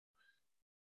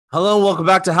Hello and welcome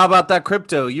back to How About That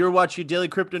Crypto. You're watching daily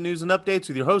crypto news and updates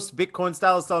with your host, Bitcoin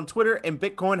Stylist on Twitter and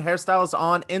Bitcoin Hairstylist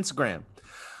on Instagram.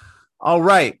 All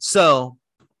right, so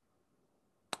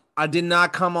I did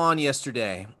not come on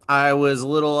yesterday. I was a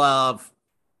little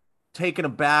taken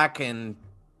aback, and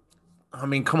I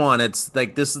mean, come on, it's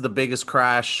like this is the biggest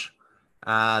crash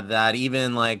that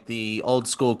even like the old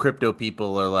school crypto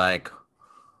people are like,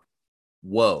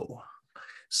 whoa.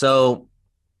 So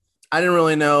I didn't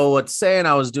really know what to say, and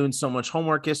I was doing so much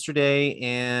homework yesterday.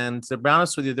 And to be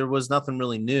honest with you, there was nothing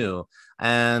really new.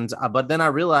 And but then I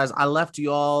realized I left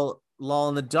you all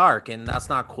in the dark, and that's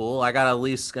not cool. I gotta at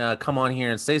least come on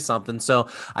here and say something. So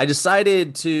I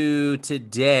decided to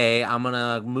today. I'm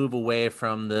gonna move away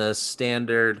from the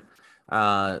standard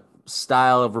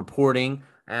style of reporting,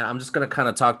 and I'm just gonna kind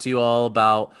of talk to you all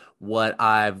about what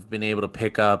I've been able to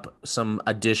pick up, some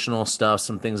additional stuff,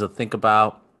 some things to think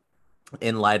about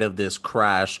in light of this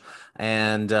crash.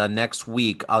 And next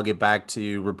week, I'll get back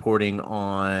to reporting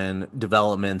on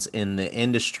developments in the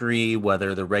industry,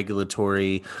 whether they're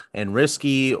regulatory and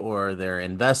risky, or their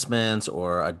investments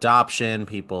or adoption,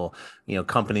 people,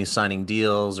 companies signing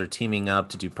deals or teaming up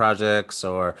to do projects,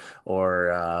 or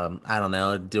I don't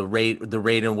know, the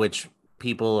rate in which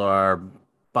people are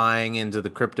buying into the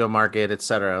crypto market,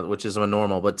 etc., which is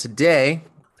normal. But today,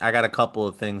 I got a couple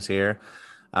of things here.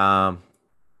 Um,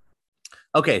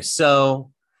 Okay, so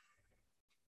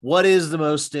what is the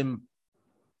most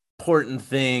important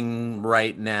thing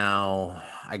right now?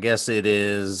 I guess it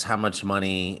is how much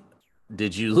money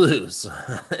did you lose,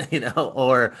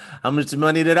 or how much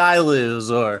money did I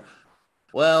lose? Or,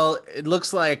 well, it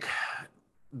looks like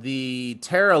the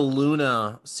Terra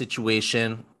Luna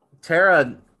situation,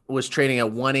 Terra was trading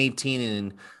at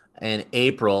 118 in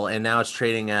April, and now it's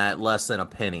trading at less than a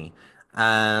penny.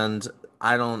 And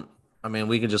I don't, I mean,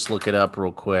 we can just look it up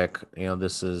real quick.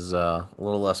 This is a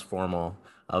little less formal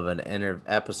of an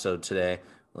episode today.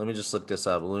 Let me just look this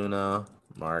up. Luna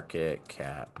market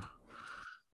cap.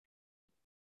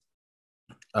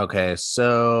 Okay,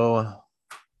 so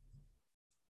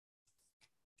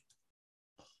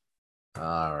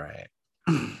all right.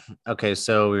 Okay,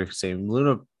 so we're saying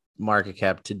Luna market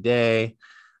cap today.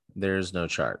 There's no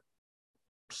chart.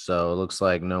 So it looks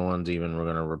like no one's even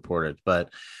going to report it. But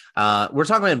we're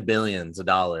talking about billions of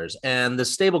dollars. And the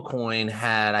stable coin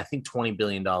had, I think, $20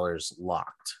 billion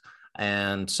locked.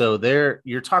 And so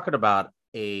you're talking about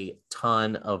a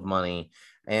ton of money.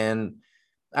 And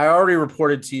I already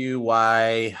reported to you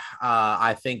why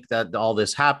I think that all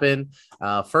this happened.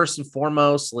 First and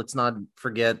foremost, let's not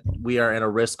forget we are in a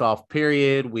risk-off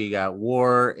period. We got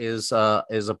war is a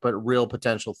real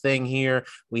potential thing here.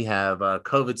 We have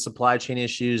COVID supply chain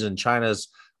issues and China's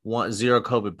zero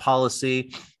COVID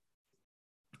policy,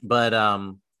 but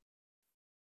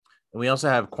we also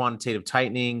have quantitative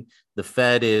tightening. The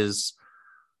Fed is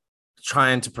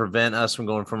trying to prevent us from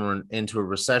going into a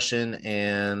recession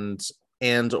and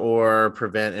or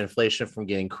prevent inflation from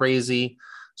getting crazy.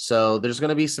 So there's going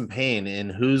to be some pain,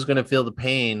 and who's going to feel the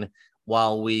pain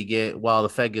while the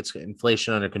Fed gets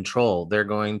inflation under control? They're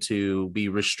going to be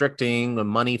restricting the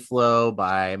money flow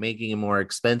by making it more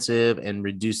expensive and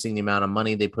reducing the amount of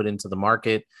money they put into the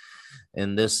market.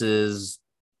 And this is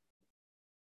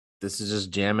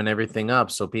just jamming everything up.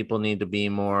 So people need to be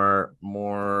more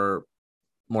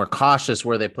cautious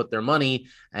where they put their money,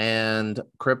 and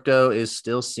crypto is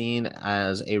still seen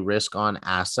as a risk on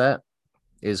asset,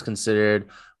 is considered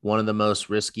one of the most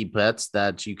risky bets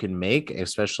that you can make,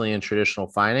 especially in traditional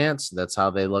finance. That's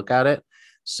how they look at it.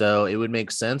 So it would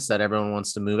make sense that everyone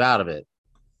wants to move out of it.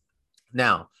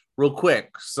 Now, real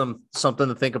quick, something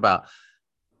to think about.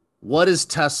 What does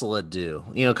Tesla do?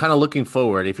 Kind of looking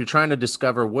forward, if you're trying to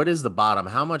discover what is the bottom,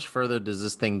 how much further does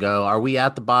this thing go? Are we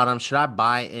at the bottom? Should I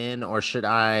buy in or should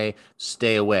I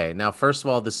stay away? Now, first of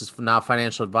all, this is not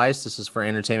financial advice. This is for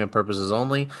entertainment purposes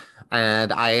only.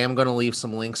 And I am going to leave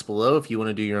some links below if you want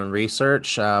to do your own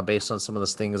research based on some of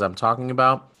those things I'm talking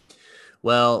about.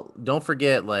 Well, don't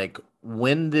forget, like,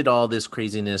 when did all this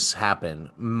craziness happen?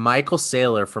 Michael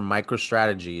Saylor from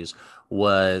MicroStrategies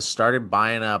was started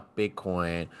buying up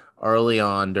Bitcoin early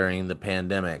on during the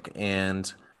pandemic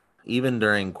and even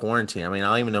during quarantine. I mean, I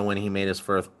don't even know when he made his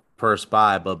first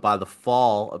buy, but by the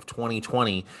fall of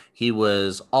 2020, he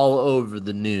was all over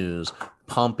the news,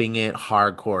 pumping it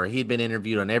hardcore. He'd been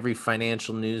interviewed on every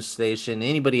financial news station,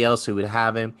 anybody else who would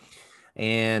have him.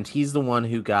 And he's the one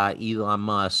who got Elon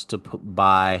Musk to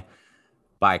buy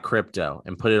crypto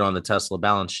and put it on the Tesla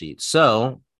balance sheet.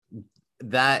 So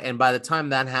that, and by the time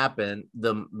that happened,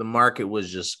 the market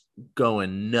was just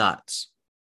going nuts.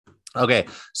 Okay,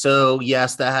 so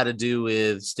yes, that had to do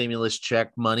with stimulus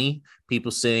check money,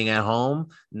 people sitting at home,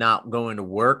 not going to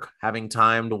work, having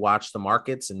time to watch the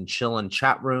markets and chill in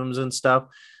chat rooms and stuff.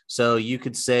 So you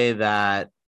could say that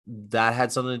that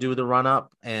had something to do with the run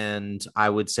up, and I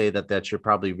would say that you're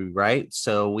probably right.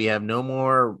 So we have no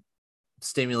more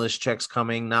stimulus checks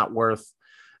coming, not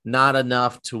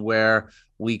enough to where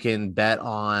we can bet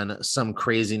on some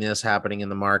craziness happening in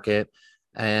the market.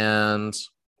 And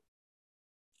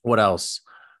what else?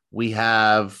 We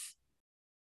have,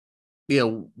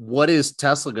 what is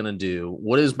Tesla going to do?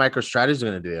 What is MicroStrategy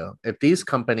going to do? If these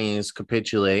companies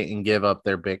capitulate and give up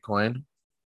their Bitcoin,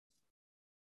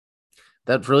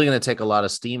 that's really going to take a lot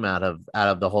of steam out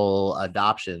of the whole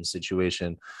adoption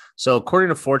situation. So according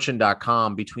to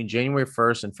fortune.com, between January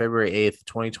 1st and February 8th,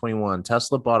 2021,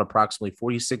 Tesla bought approximately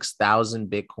 46,000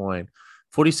 Bitcoin,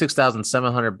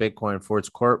 46,700 Bitcoin for its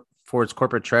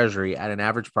corporate treasury at an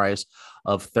average price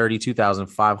of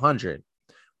 32,500.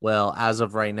 Well, as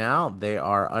of right now, they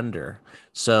are under.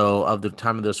 So of the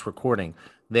time of this recording,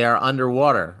 they are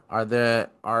underwater. Are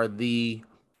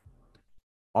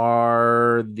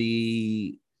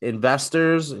the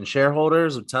investors and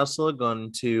shareholders of Tesla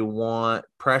going to want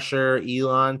pressure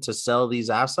Elon to sell these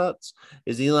assets?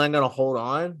 Is Elon going to hold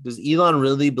on? Does Elon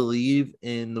really believe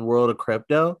in the world of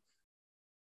crypto?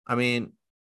 I mean,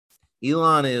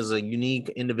 Elon is a unique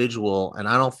individual, and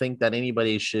I don't think that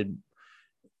anybody should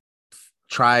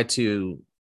try to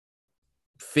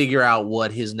figure out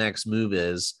what his next move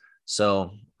is.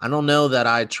 So I don't know that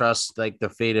I trust like the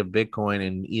fate of Bitcoin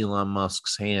in Elon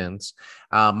Musk's hands.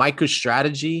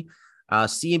 MicroStrategy,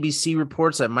 CNBC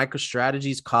reports that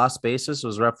MicroStrategy's cost basis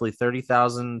was roughly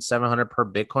 30,700 per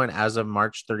Bitcoin as of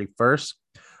March 31st.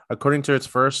 According to its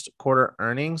first quarter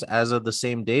earnings, as of the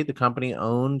same date, the company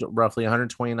owned roughly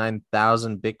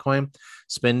 129,000 Bitcoin,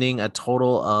 spending a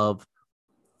total of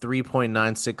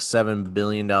 $3.967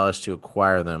 billion to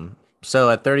acquire them. So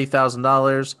at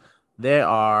 $30,000, they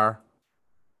are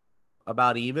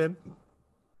about even,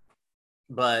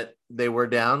 but they were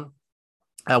down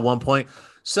at one point.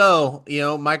 So,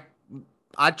 Mike,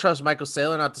 I trust Michael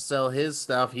Saylor not to sell his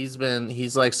stuff. He's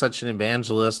like such an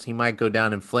evangelist. He might go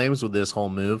down in flames with this whole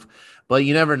move, but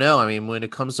you never know. I mean, when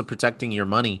it comes to protecting your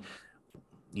money,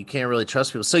 you can't really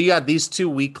trust people. So you got these two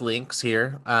weak links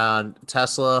here.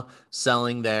 Tesla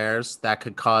selling theirs, that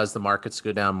could cause the markets to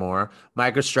go down more.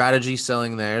 MicroStrategy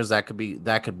selling theirs,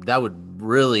 that would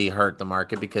really hurt the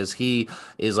market because he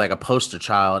is like a poster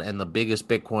child and the biggest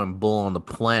Bitcoin bull on the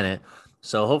planet.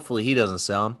 So hopefully he doesn't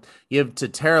sell them. You have to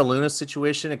Terra Luna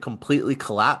situation, it completely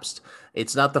collapsed.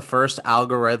 It's not the first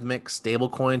algorithmic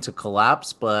stablecoin to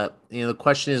collapse, but the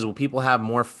question is, will people have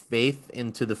more faith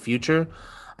into the future?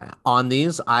 On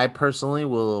these, I personally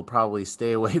will probably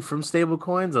stay away from stable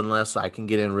coins unless I can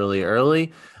get in really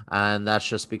early. And that's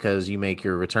just because you make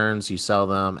your returns, you sell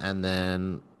them, and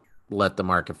then let the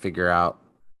market figure out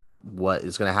what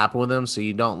is going to happen with them. So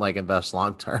you don't like invest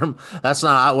long term. That's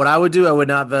not what I would do. I would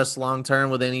not invest long term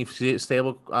with any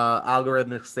stable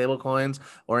algorithmic stable coins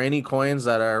or any coins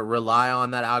that are rely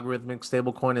on that algorithmic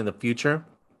stable coin in the future.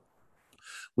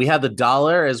 We have the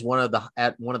dollar as one of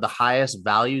the highest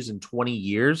values in 20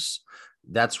 years.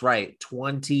 That's right,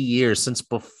 20 years since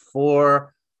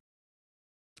before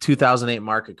 2008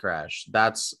 market crash.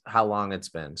 That's how long it's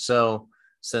been. So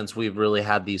since we've really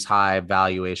had these high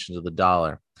valuations of the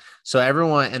dollar. So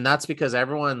and that's because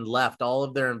everyone left all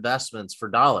of their investments for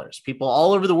dollars. People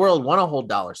all over the world want to hold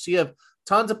dollars. So you have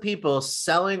tons of people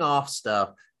selling off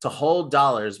stuff to hold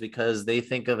dollars because they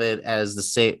think of it as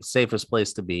the safest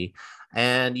place to be.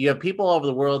 And you have people all over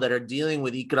the world that are dealing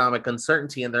with economic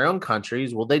uncertainty in their own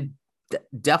countries. Well, they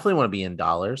definitely want to be in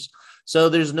dollars. So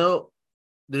there's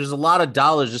a lot of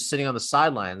dollars just sitting on the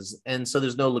sidelines. And so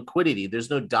there's no liquidity. There's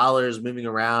no dollars moving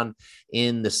around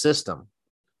in the system,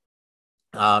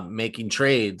 making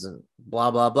trades and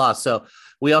blah, blah, blah. So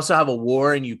we also have a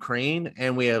war in Ukraine,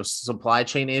 and we have supply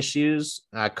chain issues,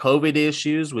 COVID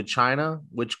issues with China,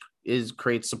 which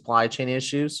creates supply chain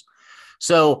issues.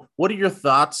 So what are your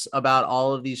thoughts about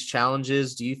all of these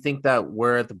challenges? Do you think that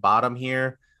we're at the bottom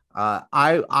here?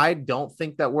 I don't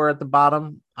think that we're at the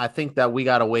bottom. I think that we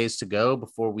got a ways to go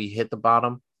before we hit the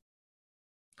bottom.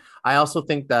 I also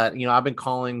think that, I've been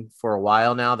calling for a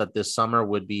while now that this summer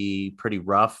would be pretty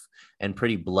rough and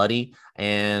pretty bloody.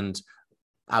 And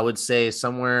I would say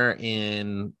somewhere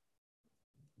in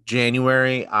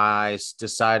January, I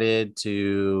decided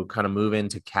to kind of move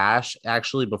into cash.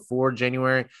 Actually, before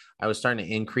January, I was starting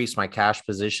to increase my cash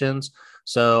positions.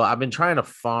 So I've been trying to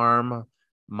farm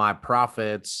my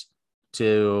profits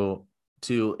to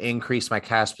increase my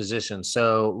cash position.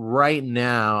 So right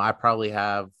now, I probably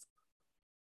have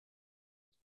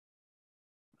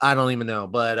I don't even know,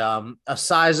 but a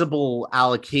sizable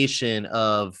allocation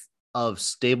of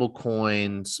stable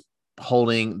coins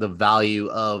holding the value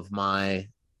of my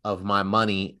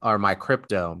money or my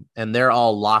crypto, and they're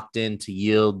all locked into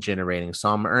yield generating.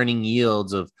 So I'm earning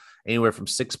yields of anywhere from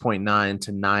 6.9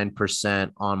 to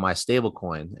 9% on my stable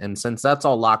coin. And since that's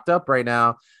all locked up right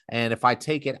now, and if I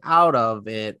take it out of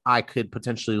it, I could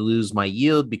potentially lose my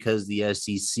yield because the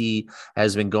SEC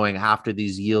has been going after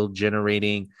these yield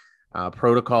generating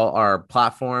protocol or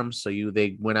platforms. So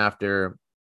they went after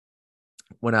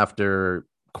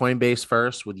Coinbase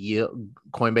first with yield,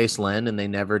 Coinbase Lend, and they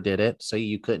never did it. So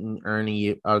you couldn't earn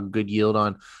a good yield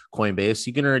on Coinbase.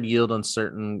 You can earn yield on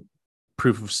certain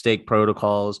proof of stake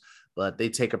protocols, but they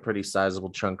take a pretty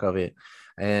sizable chunk of it.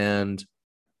 And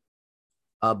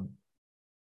uh,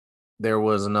 there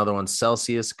was another one.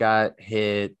 Celsius got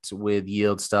hit with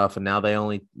yield stuff, and now they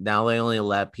only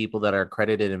let people that are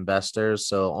accredited investors.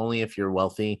 So only if you're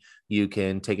wealthy, you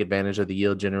can take advantage of the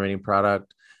yield generating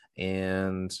product.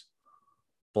 And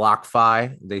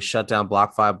BlockFi, they shut down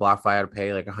BlockFi. BlockFi had to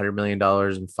pay like $100 million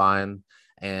in fine,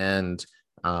 and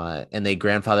they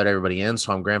grandfathered everybody in.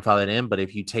 So I'm grandfathered in. But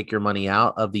if you take your money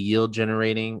out of the yield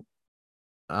generating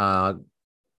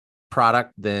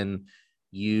product, then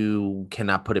you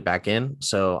cannot put it back in.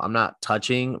 So I'm not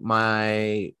touching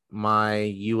my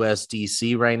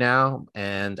USDC right now.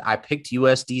 And I picked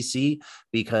USDC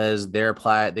because they've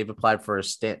applied for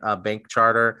a bank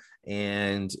charter,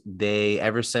 and they,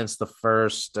 ever since the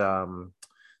first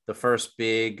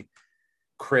big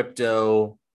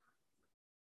crypto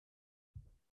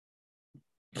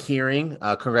hearing,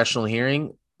 congressional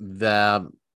hearing,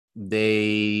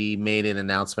 they made an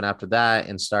announcement after that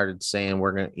and started saying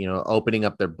we're going to, opening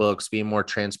up their books, being more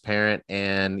transparent,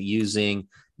 and using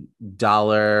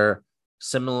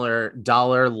similar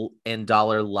dollar and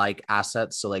dollar like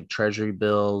assets. So like treasury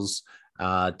bills,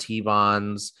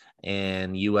 T-bonds,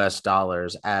 and US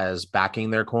dollars as backing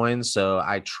their coins. So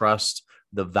I trust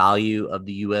the value of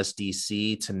the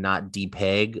USDC to not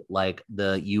depeg like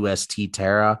the UST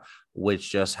Terra, which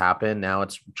just happened. Now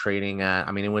it's trading at,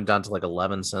 it went down to like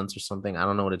 11 cents or something. I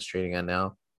don't know what it's trading at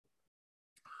now.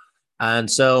 And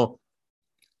so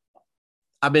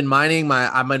I've been mining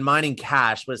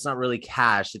cash, but it's not really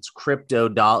cash. It's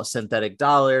synthetic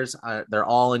dollars. They're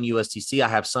all in USDC. I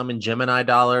have some in Gemini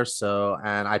dollars.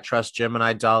 And I trust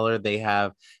Gemini dollar. They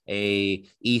have a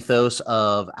ethos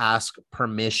of ask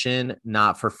permission,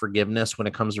 not for forgiveness when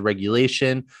it comes to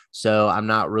regulation. So I'm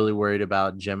not really worried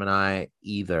about Gemini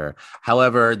either.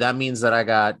 However, that means that I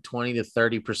got 20 to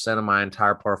 30% of my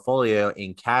entire portfolio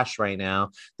in cash right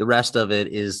now. The rest of it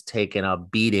is taking a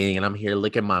beating, and I'm here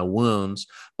licking my wounds.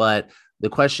 But the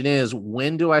question is,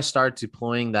 when do I start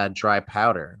deploying that dry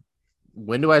powder?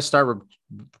 When do I start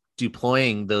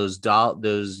deploying those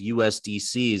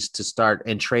USDCs to start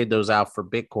and trade those out for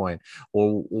Bitcoin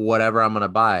or whatever I'm going to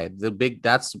buy?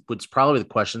 That's what's probably the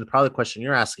question. Probably the question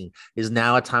you're asking is,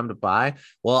 now a time to buy?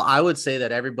 Well, I would say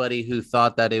that everybody who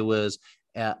thought that it was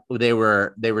they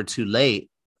were too late,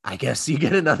 I guess you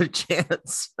get another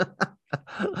chance.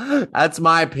 That's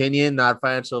my opinion, not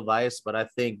financial advice, but I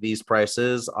think these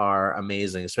prices are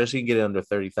amazing, especially you get it under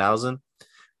 30,000.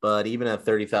 But even at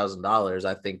 $30,000,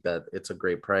 I think that it's a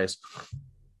great price.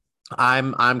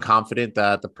 I'm confident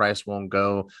that the price won't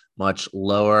go much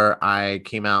lower. I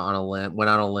went on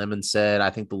a limb and said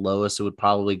I think the lowest it would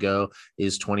probably go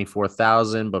is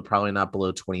 24,000, but probably not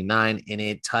below 29. And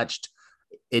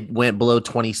it went below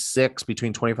 26,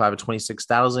 between 25 and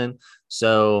 26,000.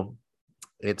 So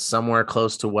it's somewhere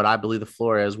close to what I believe the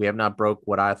floor is. We have not broke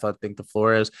what I think the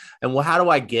floor is. And how do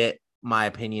I get my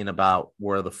opinion about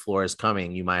where the floor is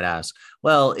coming, you might ask?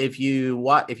 Well, if you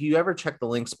ever check the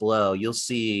links below, you'll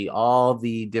see all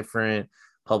the different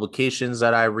publications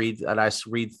that I read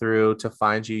through to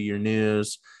find you your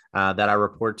news that I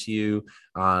report to you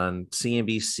on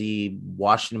CNBC,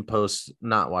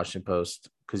 not Washington Post,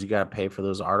 because you got to pay for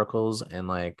those articles. And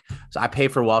so I pay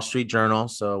for Wall Street Journal.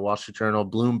 So Wall Street Journal,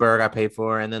 Bloomberg I pay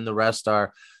for. And then the rest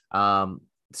are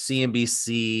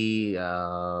CNBC,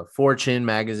 Fortune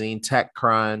Magazine,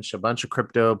 TechCrunch, a bunch of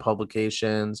crypto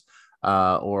publications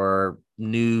or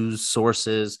news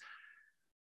sources.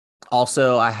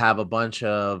 Also, I have a bunch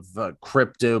of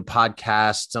crypto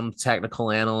podcasts, some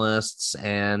technical analysts,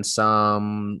 and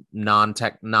some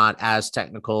not as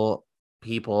technical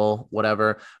people,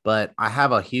 whatever. But I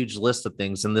have a huge list of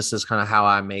things, and this is kind of how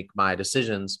I make my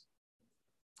decisions.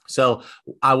 So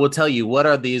I will tell you, what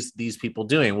are these people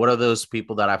doing? What are those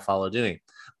people that I follow doing?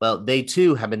 Well, they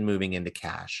too have been moving into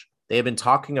cash. They have been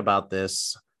talking about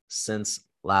this since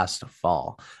last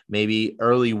fall, maybe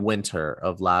early winter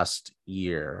of last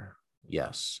year.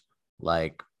 Yes,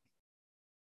 like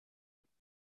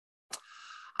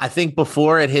I think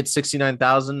before it hit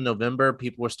 69,000 in November,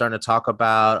 people were starting to talk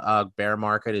about bear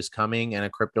market is coming and a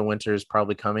crypto winter is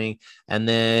probably coming. And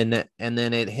then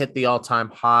it hit the all-time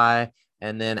high.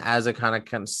 And then as it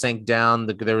kind of sank down,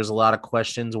 there was a lot of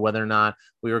questions whether or not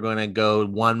we were going to go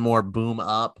one more boom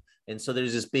up. And so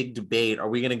there's this big debate. Are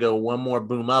we going to go one more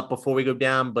boom up before we go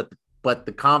down? But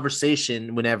the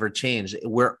conversation would never change.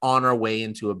 We're on our way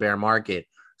into a bear market.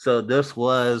 So this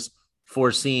was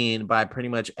foreseen by pretty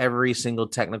much every single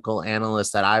technical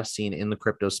analyst that I've seen in the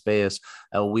crypto space.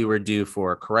 We were due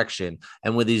for a correction,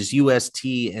 and with these UST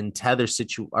and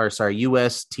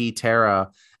UST Terra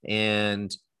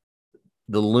and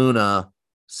the Luna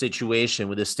situation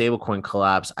with the stablecoin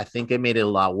collapse, I think it made it a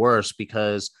lot worse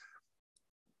because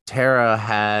Terra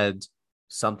had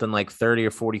something like 30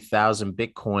 or 40,000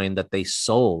 Bitcoin that they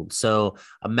sold. So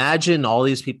imagine all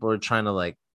these people are trying to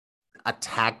like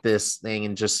attack this thing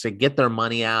and just to get their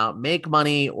money out, make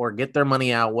money or get their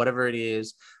money out, whatever it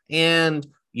is. And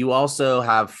you also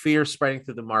have fear spreading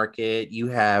through the market. You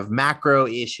have macro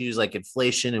issues like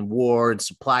inflation and war and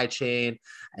supply chain,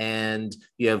 and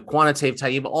you have quantitative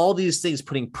tightening. You have all these things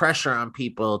putting pressure on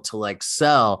people to like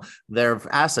sell their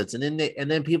assets, and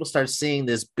then people start seeing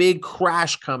this big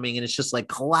crash coming, and it's just like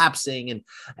collapsing,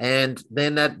 and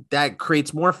then that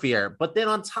creates more fear. But then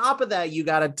on top of that, you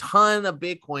got a ton of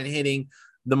Bitcoin hitting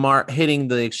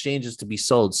the exchanges to be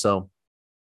sold. So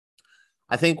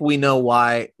I think we know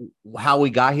how we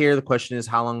got here. The question is,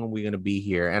 how long are we going to be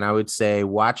here? And I would say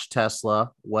watch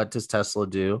Tesla. What does Tesla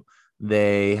do?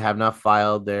 They have not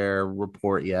filed their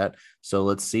report yet. So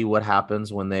let's see what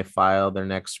happens when they file their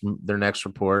next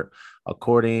report.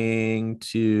 According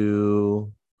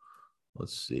to,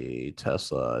 let's see,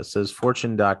 Tesla, it says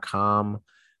fortune.com.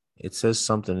 It says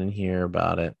something in here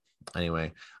about it.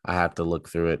 Anyway, I have to look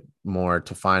through it more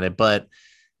to find it. But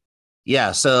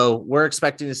yeah, so we're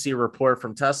expecting to see a report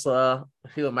from Tesla.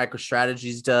 See what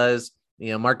MicroStrategies does.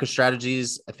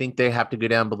 MicroStrategies, I think they have to go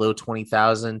down below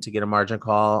 20,000 to get a margin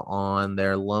call on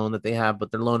their loan that they have, but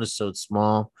their loan is so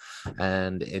small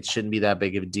and it shouldn't be that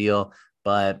big of a deal.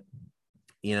 But,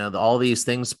 all these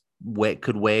things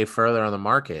could weigh further on the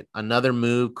market.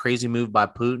 Another crazy move by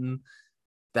Putin,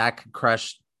 that could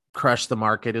crush the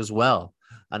market as well.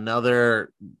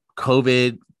 Another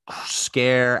COVID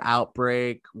scare,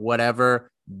 outbreak, whatever,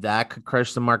 that could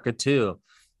crush the market too.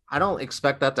 I don't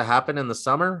expect that to happen in the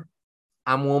summer.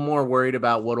 I'm a little more worried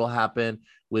about what will happen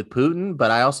with Putin, but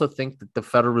I also think that the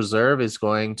Federal Reserve is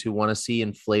going to want to see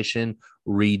inflation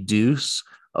reduce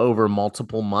over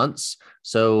multiple months.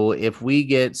 So if we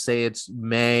get, say it's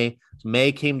May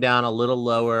came down a little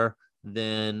lower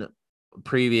than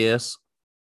previous.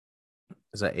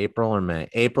 Is that April or May?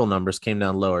 April numbers came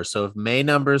down lower. So if May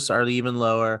numbers are even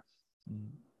lower,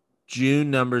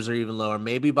 June numbers are even lower,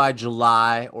 maybe by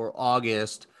July or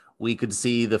August, we could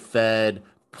see the Fed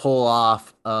pull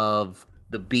off of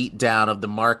the beat down of the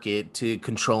market to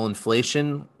control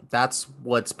inflation. That's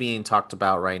what's being talked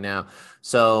about right now.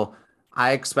 So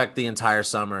I expect the entire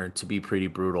summer to be pretty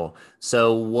brutal.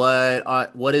 So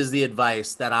what is the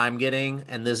advice that I'm getting?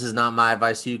 And this is not my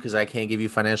advice to you because I can't give you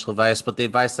financial advice, but the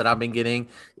advice that I've been getting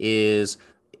is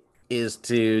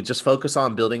to just focus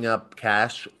on building up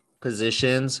cash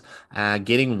positions,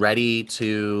 getting ready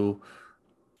to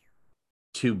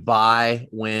buy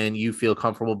when you feel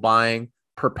comfortable buying,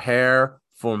 prepare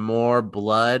for more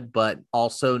blood, but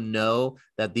also know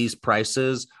that these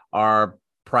prices are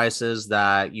prices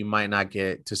that you might not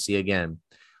get to see again.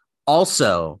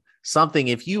 Also,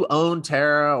 if you own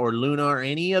Terra or Luna or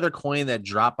any other coin that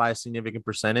dropped by a significant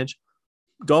percentage,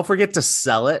 don't forget to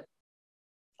sell it.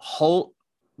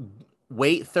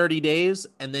 Wait 30 days,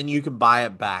 and then you can buy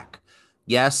it back.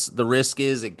 Yes, the risk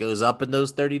is it goes up in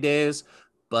those 30 days,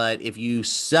 but if you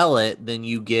sell it, then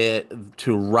you get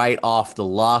to write off the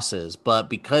losses. But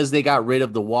because they got rid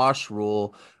of the wash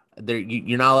rule,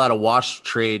 you're not allowed to wash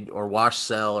trade or wash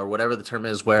sell or whatever the term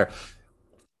is where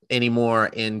anymore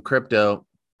in crypto,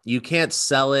 you can't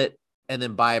sell it and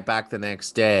then buy it back the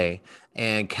next day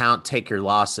and take your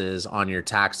losses on your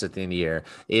tax at the end of the year.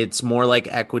 It's more like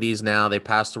equities now. They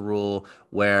passed a rule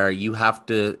where you have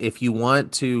to, if you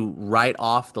want to write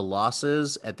off the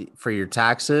losses for your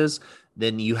taxes,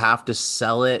 then you have to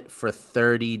sell it for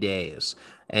 30 days.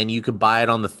 And you could buy it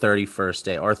on the 31st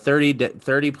day or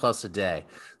 30 plus a day.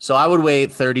 So I would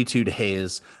wait 32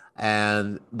 days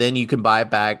and then you can buy it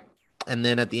back. And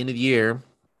then at the end of the year,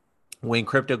 when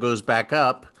crypto goes back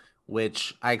up,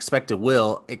 which I expect it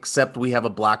will, except we have a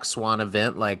black swan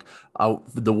event like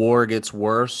the war gets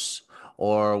worse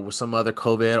or some other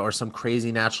COVID or some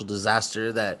crazy natural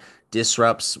disaster that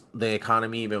disrupts the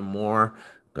economy even more.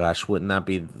 Gosh, wouldn't that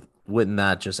be Wouldn't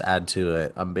that just add to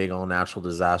it? A big old natural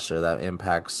disaster that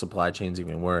impacts supply chains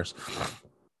even worse.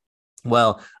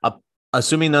 Well,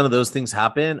 assuming none of those things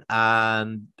happen,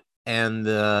 and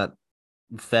the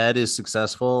Fed is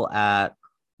successful at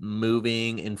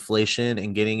moving inflation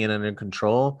and getting it under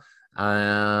control,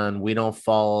 and we don't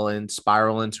fall and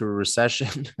spiral into a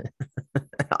recession.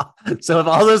 So if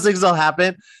all those things don't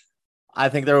happen, I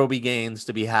think there will be gains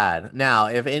to be had. Now,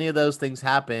 if any of those things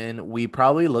happen, we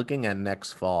probably looking at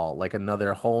next fall, like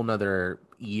another whole another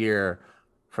year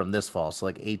from this fall. So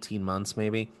like 18 months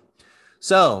maybe.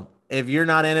 So if you're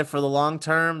not in it for the long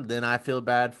term, then I feel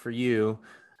bad for you.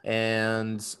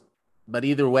 And but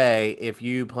either way, if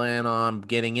you plan on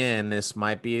getting in, this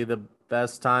might be the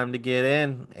best time to get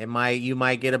in. You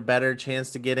might get a better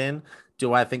chance to get in.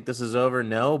 Do I think this is over?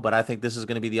 No, but I think this is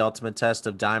going to be the ultimate test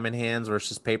of diamond hands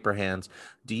versus paper hands.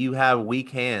 Do you have weak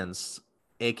hands,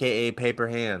 aka paper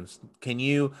hands? Can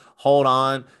you hold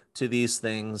on to these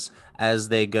things as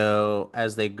they go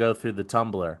through the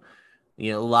tumbler?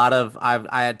 You know, a lot of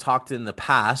I had talked in the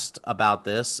past about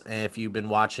this, and if you've been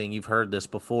watching, you've heard this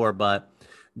before, but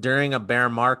during a bear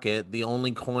market, the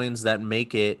only coins that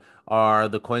make it are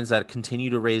the coins that continue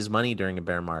to raise money during a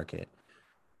bear market.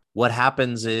 What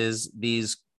happens is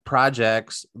these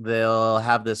projects, they'll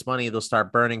have this money, they'll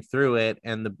start burning through it,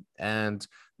 and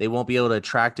they won't be able to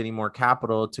attract any more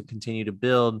capital to continue to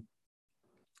build.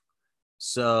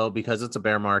 So because it's a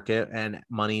bear market and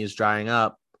money is drying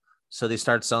up, so they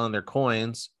start selling their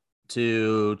coins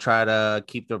to try to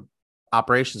keep the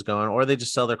operations going, or they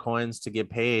just sell their coins to get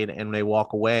paid and they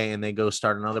walk away and they go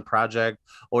start another project,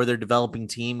 or their developing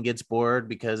team gets bored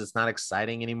because it's not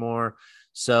exciting anymore.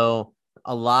 So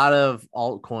a lot of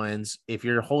altcoins, if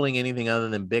you're holding anything other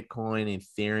than Bitcoin,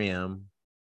 Ethereum,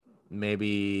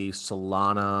 maybe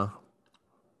Solana,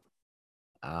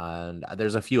 and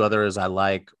there's a few others I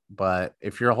like, but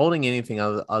if you're holding anything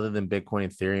other than Bitcoin,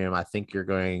 Ethereum, I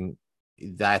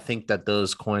think that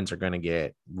those coins are going to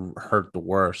get hurt the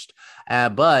worst.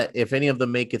 But if any of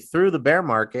them make it through the bear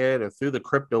market or through the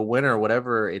crypto winter,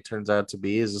 whatever it turns out to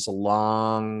be, is this a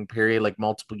long period, like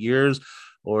multiple years,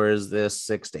 or is this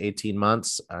 6 to 18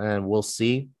 months? And we'll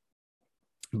see.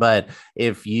 But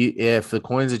if the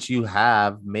coins that you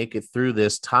have make it through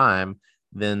this time,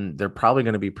 then they're probably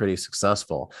going to be pretty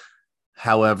successful.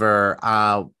 However,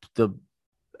 the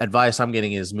advice I'm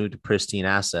getting is move to pristine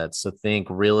assets. So think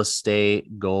real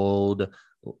estate, gold,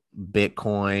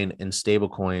 Bitcoin, and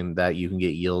stablecoin that you can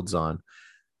get yields on.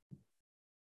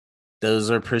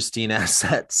 Those are pristine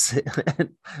assets.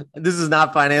 This is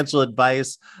not financial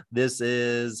advice. This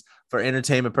is for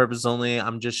entertainment purpose only.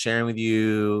 I'm just sharing with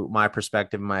you my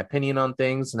perspective and my opinion on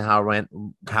things and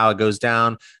how it goes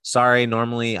down. Sorry,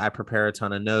 normally I prepare a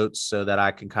ton of notes so that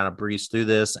I can kind of breeze through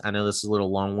this. I know this is a little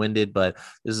long-winded, but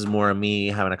this is more of me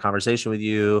having a conversation with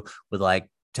you with like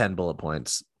 10 bullet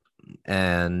points.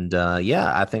 And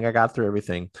yeah, I think I got through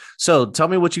everything. So tell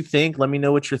me what you think. Let me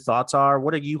know what your thoughts are.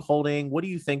 What are you holding? What do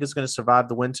you think is going to survive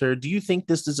the winter? Do you think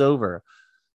this is over?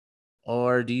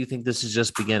 Or do you think this is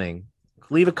just beginning?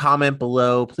 Leave a comment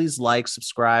below. Please like,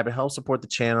 subscribe. It helps support the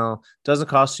channel. It doesn't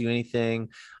cost you anything.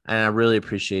 And I really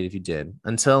appreciate it if you did.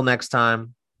 Until next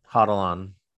time, HODL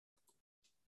on.